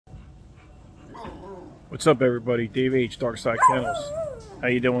What's up, everybody? Dave H, Darkside Kennels. How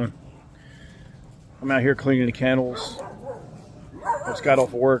you doing? I'm out here cleaning the kennels. I just got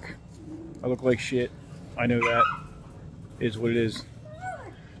off work. I look like shit. I know that. It is what it is.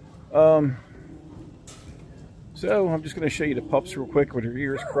 So I'm just going to show you the pups real quick with their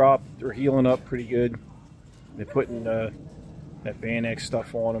ears cropped. They're healing up pretty good. They're putting that Van X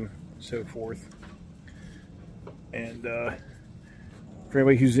stuff on them and so forth. And for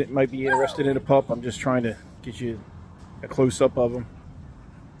anybody who might be interested in a pup, I'm just trying to get you a close-up of them.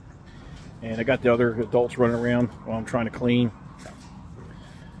 And I got the other adults running around while I'm trying to clean.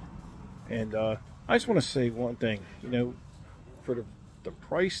 And I just want to say one thing. You know, for the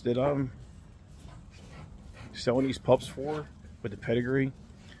price that I'm selling these pups for, with the pedigree,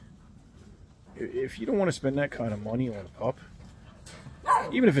 if you don't want to spend that kind of money on a pup,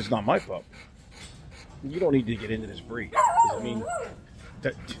 even if it's not my pup, you don't need to get into this breed. 'Cause, I mean,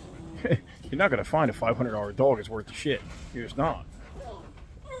 that you're not going to find a $500 dog that's worth the shit. You're just not.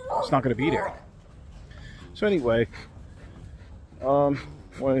 It's not going to be there. So anyway, want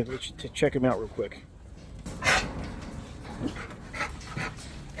to let you check them out real quick.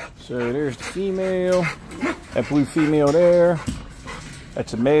 So there's the female. That blue female there.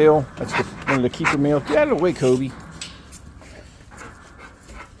 That's a male. That's one of the keeper males. Get out of the way, Kobe.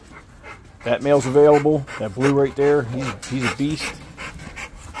 That male's available. That blue right there, he's a beast.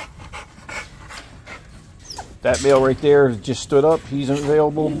 That male right there just stood up. He's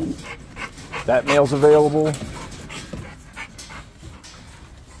available. That male's available.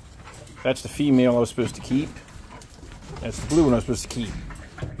 That's the female I was supposed to keep. That's the blue one I was supposed to keep.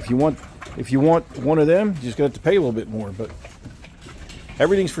 If you want one of them, you just got to pay a little bit more. But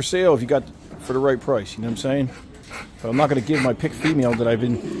everything's for sale if you got for the right price. You know what I'm saying? But I'm not going to give my pick female that I've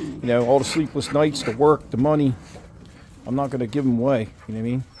been, you know, all the sleepless nights, the work, the money. I'm not going to give them away. You know what I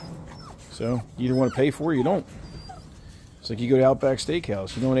mean? So you either want to pay for it or you don't. It's like you go to Outback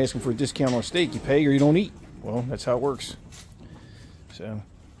Steakhouse. You don't ask them for a discount on steak. You pay or you don't eat. Well, that's how it works. So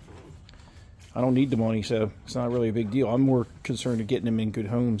I don't need the money, so it's not really a big deal. I'm more concerned with getting them in good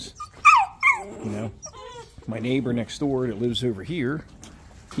homes. You know, my neighbor next door that lives over here,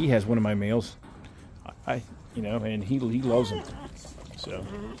 he has one of my males. You know, and he loves them. So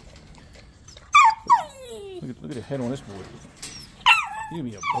look at the head on this boy. He's gonna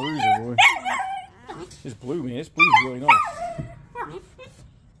be a bruiser, boy. This blue, man, this blue's really nice.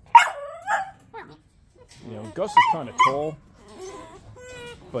 You know, Gus is kind of tall,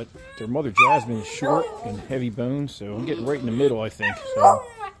 but their mother Jasmine is short and heavy bones, so I'm getting right in the middle, I think. So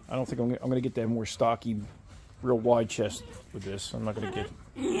I don't think I'm gonna get that more stocky, real wide chest with this. I'm not gonna get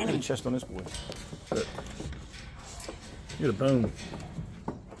a chest on this boy. But look at the bone.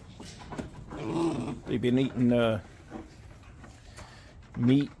 They've been eating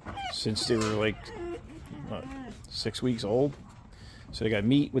meat since they were like 6 weeks old. So they got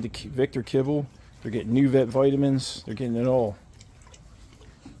meat with the Victor kibble. They're getting new vet vitamins. They're getting it all.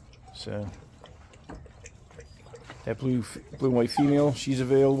 So that blue and white female, she's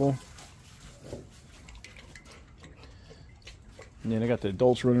available. And then I got the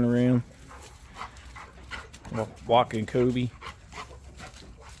adults running around. Walker and Kobe.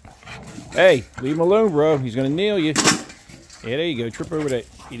 Hey, leave him alone, bro. He's gonna nail you. Yeah, there you go. Trip over that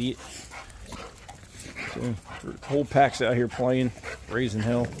idiot. So, the whole pack's out here playing, raising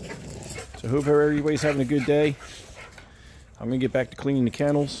hell. So, hope everybody's having a good day. I'm gonna get back to cleaning the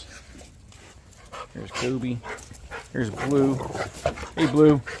kennels. There's Kobe. Here's Blue. Hey,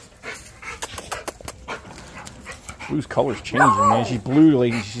 Blue. Blue's color's changing, man. She's blue,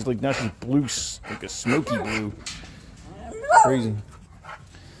 like now she's blue, like a smoky blue. Crazy.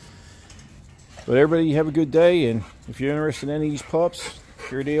 But everybody have a good day, and if you're interested in any of these pups,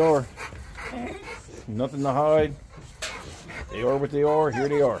 here they are. Nothing to hide. They are what they are. Here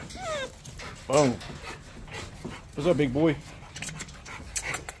they are. Boom. What's up, big boy?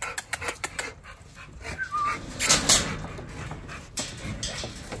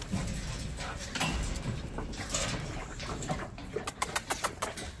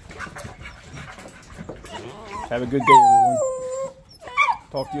 Have a good day, everyone.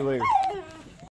 Talk to you later.